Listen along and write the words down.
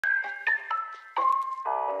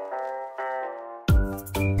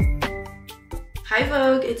Hi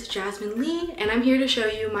Vogue, it's Jasmine Lee and I'm here to show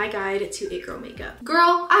you my guide to it girl makeup.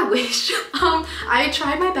 Girl, I wish. I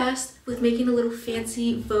tried my best with making a little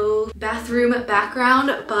fancy Vogue bathroom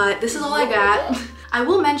background, but this is all I got. I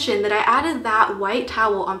will mention that I added that white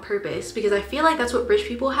towel on purpose because I feel like that's what rich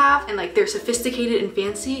people have, and like they're sophisticated and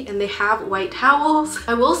fancy and they have white towels.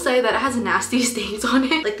 I will say that it has nasty stains on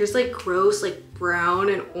it. Like there's like gross like brown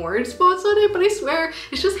and orange spots on it, but I swear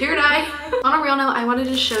it's just hair dye. On a real note, I wanted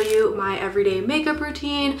to show you my everyday makeup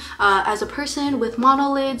routine. As a person with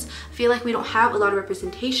monolids, I feel like we don't have a lot of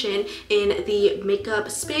representation in the makeup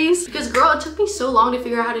space because girl, it took me so long to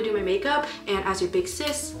figure out how to do my makeup, and as your big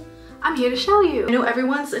sis, I'm here to show you. I know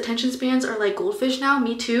everyone's attention spans are like goldfish now,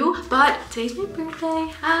 me too, but today's my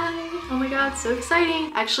birthday. Hi. Oh my god, so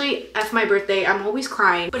exciting. Actually, F my birthday, I'm always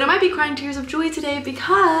crying, but I might be crying tears of joy today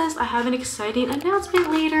because I have an exciting announcement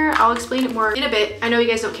later. I'll explain it more in a bit. I know you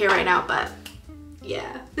guys don't care right now, but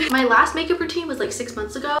yeah. My last makeup routine was like 6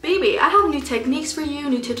 months ago. Baby, I have new techniques for you,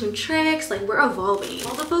 new tips and tricks, like we're evolving.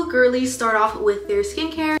 All the Vogue girlies start off with their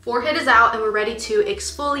skincare. Forehead is out and we're ready to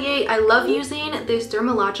exfoliate. I love using this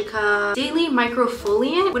Dermalogica Daily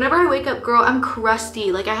Microfoliant. Whenever I wake up, girl, I'm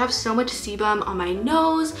crusty. Like I have so much sebum on my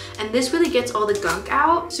nose and this really gets all the gunk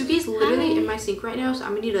out. Suki's literally in my sink right now, so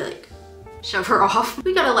I'm gonna need to like shove her off.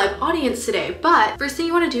 We got a live audience today, but first thing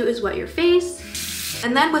you wanna do is wet your face.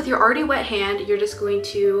 And then with your already wet hand, you're just going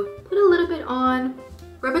to put a little bit on,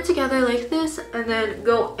 rub it together like this, and then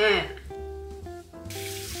go in.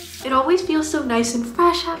 It always feels so nice and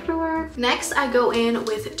fresh afterward. Next, I go in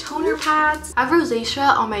with toner pads. I have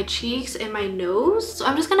rosacea on my cheeks and my nose, so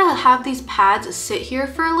I'm just gonna have these pads sit here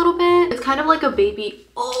for a little bit. It's kind of like a baby.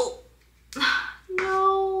 Oh,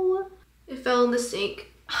 no. It fell in the sink.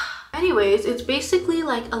 Anyways, it's basically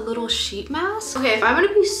like a little sheet mask. Okay, if I'm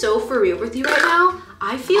gonna be so for real with you right now,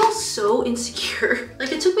 I feel so insecure.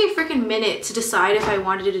 Like it took me a freaking minute to decide if I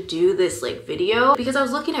wanted to do this like video because I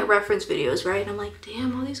was looking at reference videos, right? And I'm like,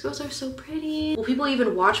 damn, all these girls are so pretty. Will people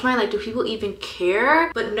even watch mine? Like, do people even care?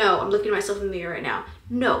 But no, I'm looking at myself in the mirror right now.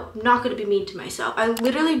 No, I'm not gonna be mean to myself. I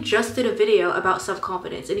literally just did a video about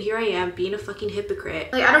self-confidence and here I am being a fucking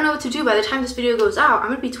hypocrite. Like, I don't know what to do. By the time this video goes out, I'm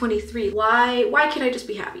gonna be 23. Why can't I just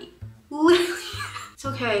be happy? Literally. It's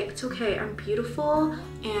okay, I'm beautiful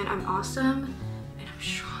and I'm awesome and I'm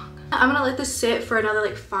strong. I'm gonna let this sit for another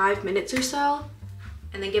like 5 minutes or so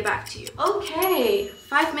and then get back to you. Okay,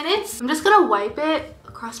 5 minutes. I'm just gonna wipe it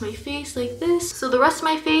across my face like this so the rest of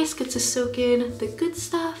my face gets to soak in the good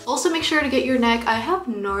stuff. Also make sure to get your neck. I have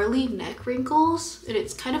gnarly neck wrinkles and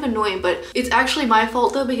it's kind of annoying, but it's actually my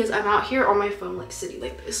fault though because I'm out here on my phone like sitting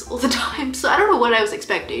like this all the time, so I don't know what I was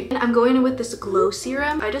expecting. And I'm going in with this glow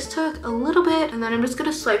serum. I just took a little bit and then I'm just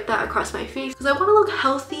gonna swipe that across my face because I want to look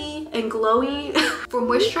healthy and glowy. For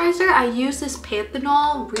moisturizer, I use this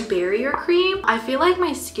Panthenol Rebarrier cream. I feel like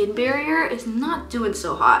my skin barrier is not doing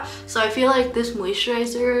so hot, so I feel like this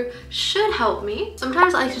moisturizer should help me.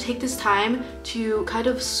 Sometimes I like to take this time to kind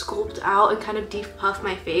of sculpt out and kind of depuff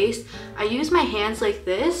my face. I use my hands like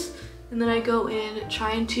this and then I go in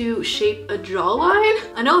trying to shape a jawline.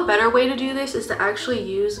 I know a better way to do this is to actually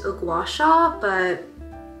use a gua sha, but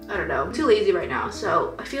I don't know, I'm too lazy right now,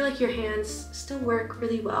 so I feel like your hands still work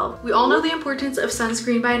really well. We all know the importance of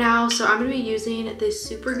sunscreen by now, so I'm gonna be using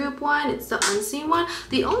this Supergoop one. It's the unseen one.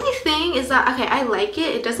 The only thing is that, okay, I like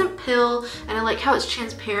it. It doesn't pill, and I like how it's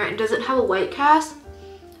transparent. It doesn't have a white cast,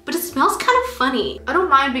 but it smells kind of funny. I don't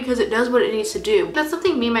mind because it does what it needs to do. That's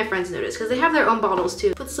something me and my friends notice because they have their own bottles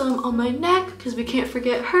too. Put some on my neck because we can't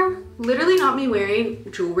forget her. Literally not me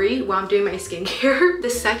wearing jewelry while I'm doing my skincare. The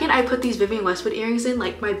second I put these Vivienne Westwood earrings in,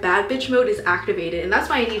 like my bad bitch mode is activated, and that's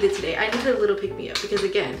why I needed today. I needed a little pick me up because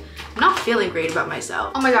again, I'm not feeling great about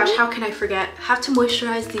myself. Oh my gosh, how can I forget? Have to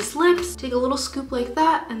moisturize these lips. Take a little scoop like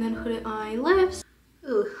that and then put it on my lips.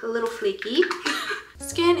 Ooh, a little flaky.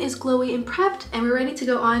 Skin is glowy and prepped and we're ready to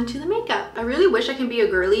go on to the makeup. I really wish I can be a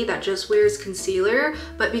girly that just wears concealer,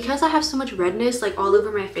 but because I have so much redness like all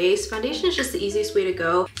over my face, foundation is just the easiest way to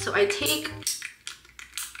go. So I take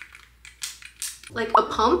like a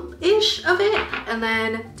pump-ish of it and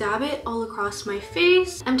then dab it all across my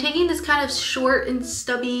face. I'm taking this kind of short and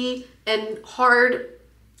stubby and hard,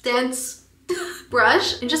 dense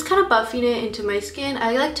brush and just kind of buffing it into my skin.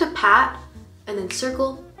 I like to pat and then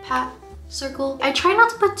circle, pat, circle. I try not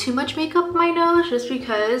to put too much makeup on my nose just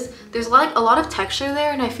because there's like a lot of texture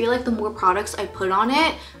there and I feel like the more products I put on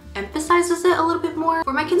it emphasizes it a little bit more.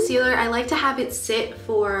 For my concealer, I like to have it sit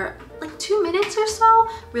for like 2 minutes or so,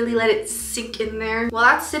 really let it sink in there. While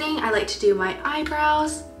that's sitting, I like to do my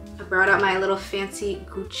eyebrows. I brought out my little fancy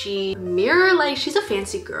Gucci mirror. Like, she's a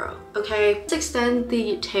fancy girl, okay? Let's extend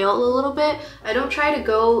the tail a little bit. I don't try to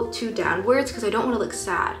go too downwards because I don't want to look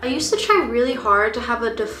sad. I used to try really hard to have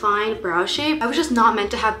a defined brow shape. I was just not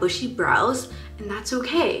meant to have bushy brows, and that's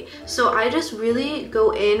okay. So I just really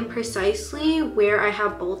go in precisely where I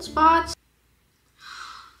have bald spots.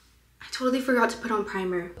 Totally forgot to put on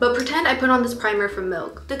primer, but pretend I put on this primer from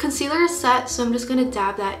Milk. The concealer is set, so I'm just gonna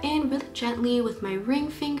dab that in really gently with my ring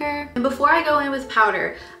finger. And before I go in with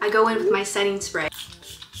powder, I go in with my setting spray.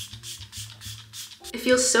 It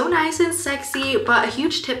feels so nice and sexy, but a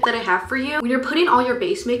huge tip that I have for you, when you're putting all your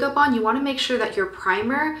base makeup on, you want to make sure that your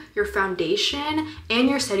primer, your foundation, and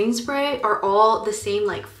your setting spray are all the same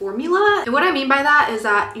like formula. And what I mean by that is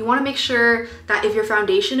that you want to make sure that if your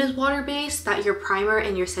foundation is water-based, that your primer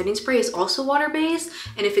and your setting spray is also water-based.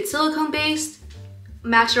 And if it's silicone-based,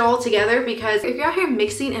 match it all together, because if you're out here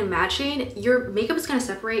mixing and matching, your makeup is gonna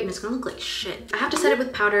separate and it's gonna look like shit. I have to set it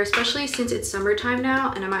with powder, especially since it's summertime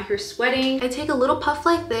now and I'm out here sweating. I take a little puff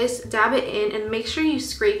like this, dab it in, and make sure you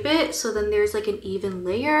scrape it so then there's like an even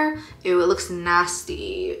layer. Ew, it looks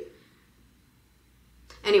nasty.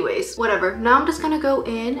 Anyways, whatever. Now I'm just gonna go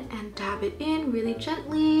in and dab it in really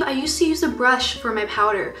gently. I used to use a brush for my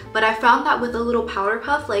powder, but I found that with a little powder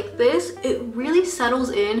puff like this, it really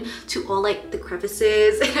settles in to all like the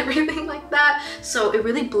crevices and everything like that. So it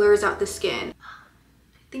really blurs out the skin.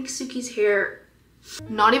 I think Suki's hair,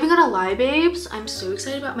 not even gonna lie, babes, I'm so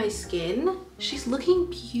excited about my skin. She's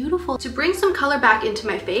looking beautiful. To bring some color back into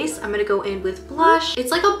my face, I'm gonna go in with blush.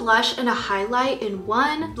 It's like a blush and a highlight in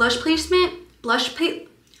one. Blush placement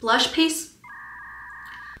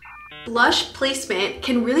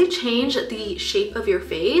can really change the shape of your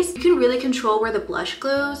face. You can really control where the blush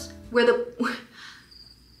goes, where the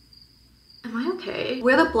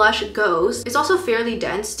blush goes. It's also fairly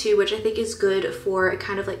dense too, which I think is good for a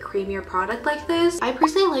kind of like creamier product like this. I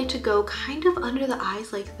personally like to go kind of under the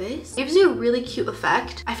eyes like this. It gives you a really cute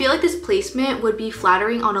effect. I feel like this placement would be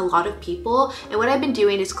flattering on a lot of people, and what I've been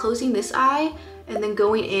doing is closing this eye and then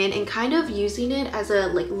going in and kind of using it as a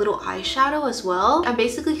like little eyeshadow as well. I'm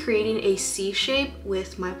basically creating a C shape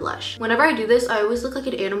with my blush. Whenever I do this, I always look like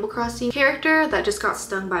an Animal Crossing character that just got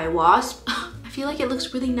stung by a wasp. I feel like it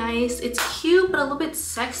looks really nice. It's cute, but a little bit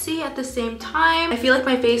sexy at the same time. I feel like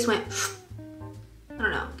my face went, I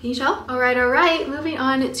don't know, can you tell? All right, moving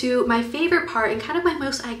on to my favorite part and kind of my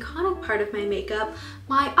most iconic part of my makeup,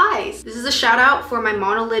 my eyes. This is a shout out for my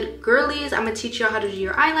monolid girlies. I'm gonna teach you how to do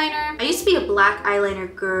your eyeliner. I used to be a black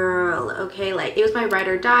eyeliner girl, okay? Like, it was my ride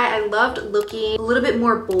or die. I loved looking a little bit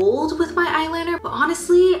more bold with my eyeliner, but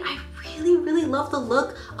honestly, I really love the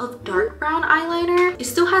look of dark brown eyeliner. It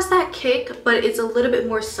still has that kick, but it's a little bit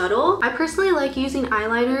more subtle. I personally like using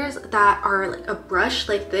eyeliners that are like a brush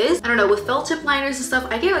like this. I don't know, with felt tip liners and stuff,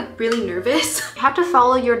 I get like really nervous. You have to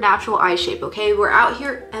follow your natural eye shape, okay? We're out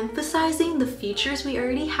here emphasizing the features we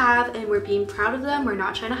already have and we're being proud of them. We're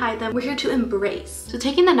not trying to hide them. We're here to embrace. So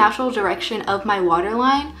taking the natural direction of my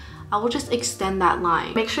waterline, I will just extend that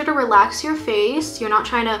line. Make sure to relax your face. You're not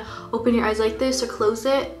trying to open your eyes like this or close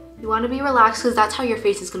it. You want to be relaxed because that's how your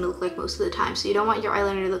face is going to look like most of the time. So you don't want your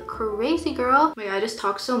eyeliner to look crazy, girl. Wait, I just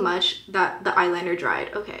talked so much that the eyeliner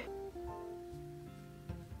dried. Okay.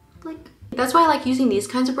 Flick. That's why I like using these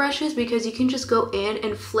kinds of brushes, because you can just go in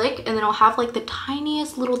and flick and then it'll have like the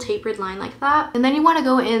tiniest little tapered line like that. And then you want to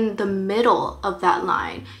go in the middle of that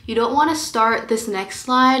line. You don't want to start this next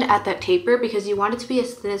line at that taper because you want it to be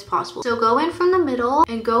as thin as possible. So go in from the middle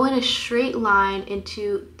and go in a straight line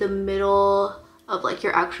into the middle of like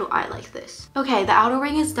your actual eye like this. Okay, the outer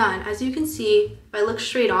ring is done. As you can see, if I look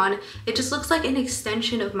straight on, it just looks like an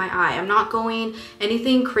extension of my eye. I'm not going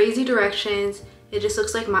anything crazy directions. It just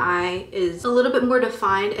looks like my eye is a little bit more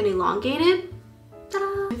defined and elongated.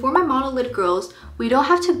 Ta-da! For my monolid girls, we don't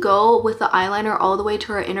have to go with the eyeliner all the way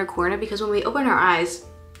to our inner corner because when we open our eyes,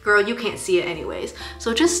 girl, you can't see it anyways.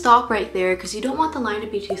 So just stop right there because you don't want the line to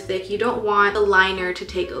be too thick. You don't want the liner to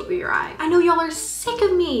take over your eye. I know y'all are sick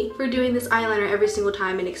of me for doing this eyeliner every single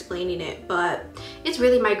time and explaining it, but it's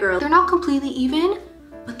really my girl. They're not completely even,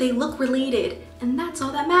 but they look related, and that's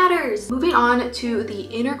all that matters. Moving on to the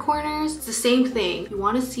inner corners, it's the same thing. You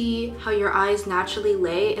want to see how your eyes naturally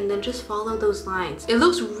lay and then just follow those lines. It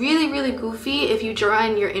looks really goofy if you draw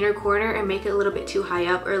in your inner corner and make it a little bit too high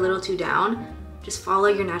up or a little too down. Just follow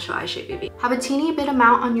your natural eye shape, baby. Have a teeny bit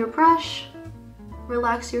amount on your brush,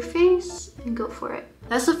 relax your face, and go for it.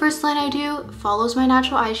 That's the first line I do, follows my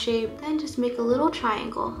natural eye shape, then just make a little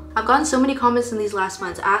triangle. I've gotten so many comments in these last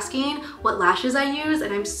months asking what lashes I use,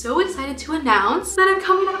 and I'm so excited to announce that I'm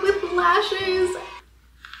coming out with lashes.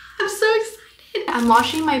 I'm so excited. I'm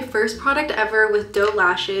launching my first product ever with DOE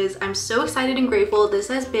Lashes. I'm so excited and grateful. This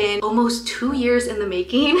has been almost 2 years in the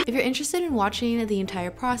making. If you're interested in watching the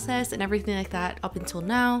entire process and everything like that up until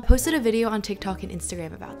now, I posted a video on TikTok and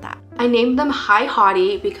Instagram about that. I named them Hi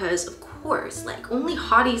Hottie because of course, like only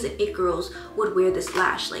hotties and it girls would wear this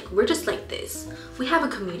lash. Like we're just like this. We have a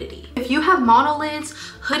community. If you have monolids,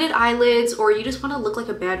 hooded eyelids, or you just want to look like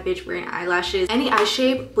a bad bitch wearing eyelashes, any eye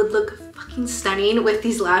shape would look fucking stunning with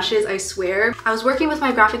these lashes, I swear. I was working with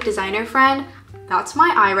my graphic designer friend. That's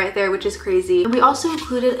my eye right there, which is crazy. And we also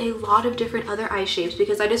included a lot of different other eye shapes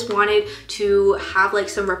because I just wanted to have like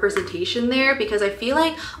some representation there, because I feel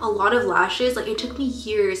like a lot of lashes, like it took me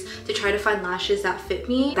years to try to find lashes that fit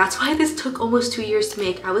me. That's why this took almost 2 years to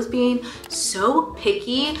make. I was being so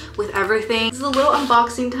picky with everything. This is a little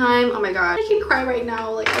unboxing time. Oh my god, I can cry right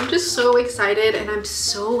now. Like I'm just so excited and I'm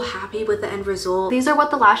so happy with the end result. These are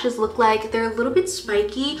what the lashes look like. They're a little bit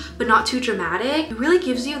spiky, but not too dramatic. It really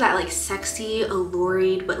gives you that like sexy,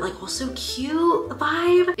 alluring, but like also cute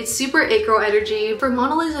vibe. It's super it girl energy. For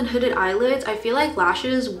monolids and hooded eyelids, I feel like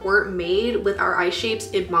lashes weren't made with our eye shapes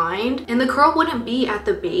in mind, and the curl wouldn't be at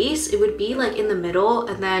the base, it would be like in the middle,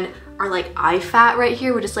 and then our like eye fat right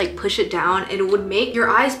here would just like push it down, and it would make your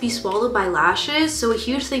eyes be swallowed by lashes. So a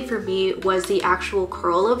huge thing for me was the actual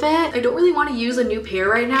curl of it. I don't really want to use a new pair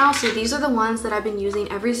right now, so these are the ones that I've been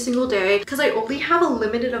using every single day because I only have a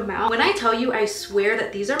limited amount. When I tell you, I swear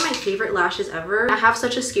that these are my favorite lashes ever. I have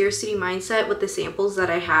such a scarcity mindset with the samples that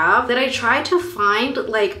I have that I try to find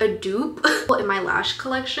like a dupe in my lash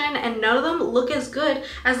collection, and none of them look as good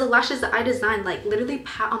as the lashes that I designed. Like literally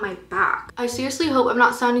pat on my back. I seriously hope I'm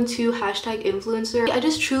not sounding too hashtag influencer. I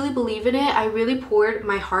just truly believe in it. I really poured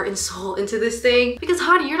my heart and soul into this thing because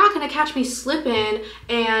hottie, you're not gonna catch me slipping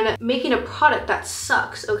and making a product that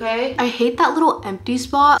sucks, okay? I hate that little empty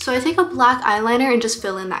spot, so I take a black eyeliner and just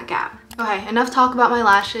fill in that gap. Okay, enough talk about my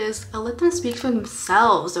lashes. I'll let them speak for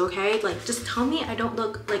themselves, okay? Like, just tell me I don't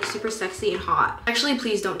look like super sexy and hot. Actually,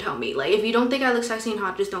 please don't tell me. Like, if you don't think I look sexy and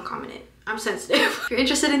hot, just don't comment it. I'm sensitive. If you're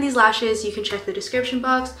interested in these lashes, you can check the description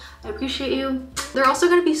box. I appreciate you. There are also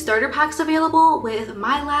going to be starter packs available with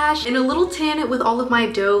my lash and a little tin with all of my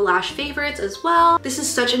DOE lash favorites as well. This is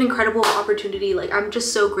such an incredible opportunity. Like, I'm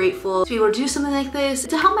just so grateful to be able to do something like this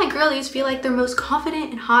to help my girlies feel like their most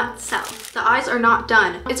confident and hot self. The eyes are not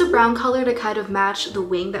done. It's a brown color to kind of match the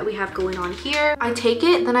wing that we have going on here. I take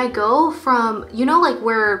it, then I go from, you know, like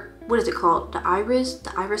where, what is it called? The iris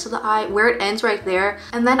of the eye, where it ends right there.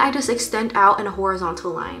 And then I just extend out in a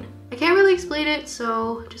horizontal line. I can't really explain it,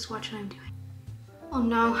 so just watch what I'm doing. Oh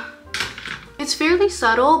no. It's fairly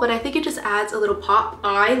subtle, but I think it just adds a little pop.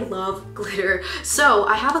 I love glitter. So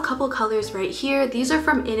I have a couple colors right here. These are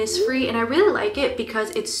from Innisfree, and I really like it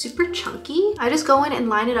because it's super chunky. I just go in and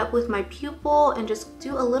line it up with my pupil and just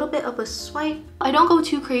do a little bit of a swipe. I don't go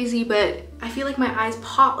too crazy, but I feel like my eyes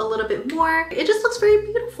pop a little bit more. It just looks very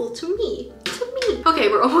beautiful to me. Okay,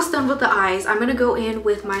 we're almost done with the eyes. I'm gonna go in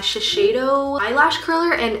with my Shiseido eyelash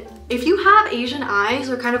curler, and if you have Asian eyes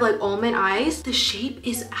or kind of like almond eyes, the shape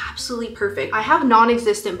is absolutely perfect. I have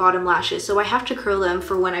non-existent bottom lashes, so I have to curl them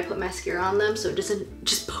for when I put mascara on them so it doesn't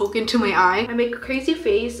just poke into my eye. I make a crazy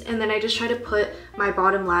face, and then I just try to put my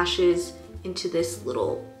bottom lashes into this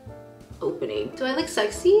little opening. Do I look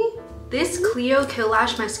sexy? This Clio Kill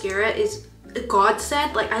Lash mascara is a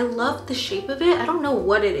godsend. Like, I love the shape of it. I don't know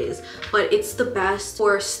what it is, but it's the best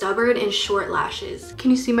for stubborn and short lashes.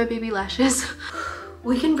 Can you see my baby lashes?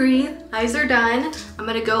 We can breathe. Eyes are done. I'm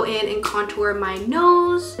gonna go in and contour my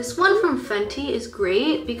nose. This one from Fenty is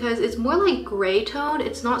great because it's more like gray tone.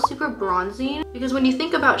 It's not super bronzy, because when you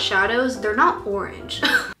think about shadows, they're not orange.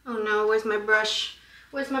 Oh no, where's my brush?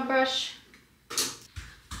 Where's my brush?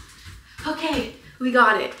 Okay, we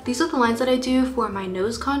got it. These are the lines that I do for my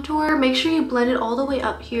nose contour. Make sure you blend it all the way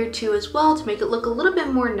up here too as well to make it look a little bit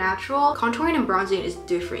more natural. Contouring and bronzing is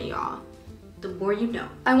different, y'all. The more you know.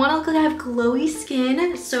 I want to look like I have glowy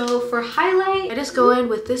skin, so for highlight, I just go in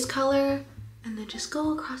with this color and then just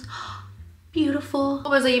go across. Beautiful.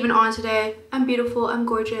 What was I even on today? I'm beautiful, I'm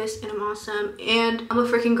gorgeous, and I'm awesome, and I'm a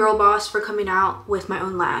freaking girl boss for coming out with my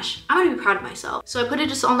own lash. I'm gonna be proud of myself. So I put it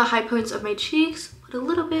just on the high points of my cheeks, put a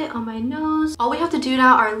little bit on my nose. All we have to do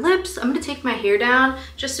now are lips. I'm gonna take my hair down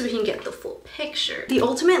just so we can get the full picture. The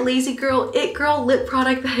ultimate lazy girl, it girl lip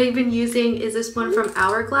product that I've been using is this one from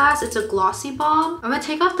Hourglass. It's a glossy balm. I'm gonna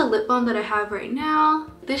take off the lip balm that I have right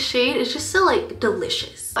now. This shade is just so like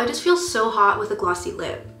delicious. I just feel so hot with a glossy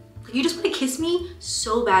lip. Like, you just want to kiss me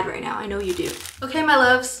so bad right now. I know you do. Okay, my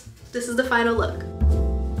loves, this is the final look.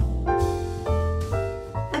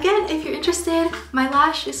 Again, if you're interested, my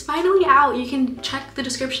lash is finally out. You can check the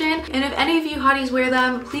description. And if any of you hotties wear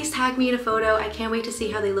them, please tag me in a photo. I can't wait to see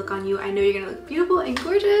how they look on you. I know you're gonna look beautiful and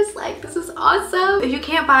gorgeous. Like, this is awesome. If you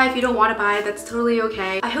can't buy, if you don't want to buy, that's totally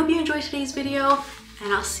okay. I hope you enjoyed today's video,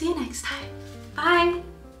 and I'll see you next time. Bye.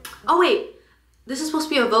 Oh wait, this is supposed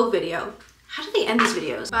to be a Vogue video. How do they end these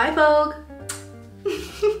videos? Bye, Vogue.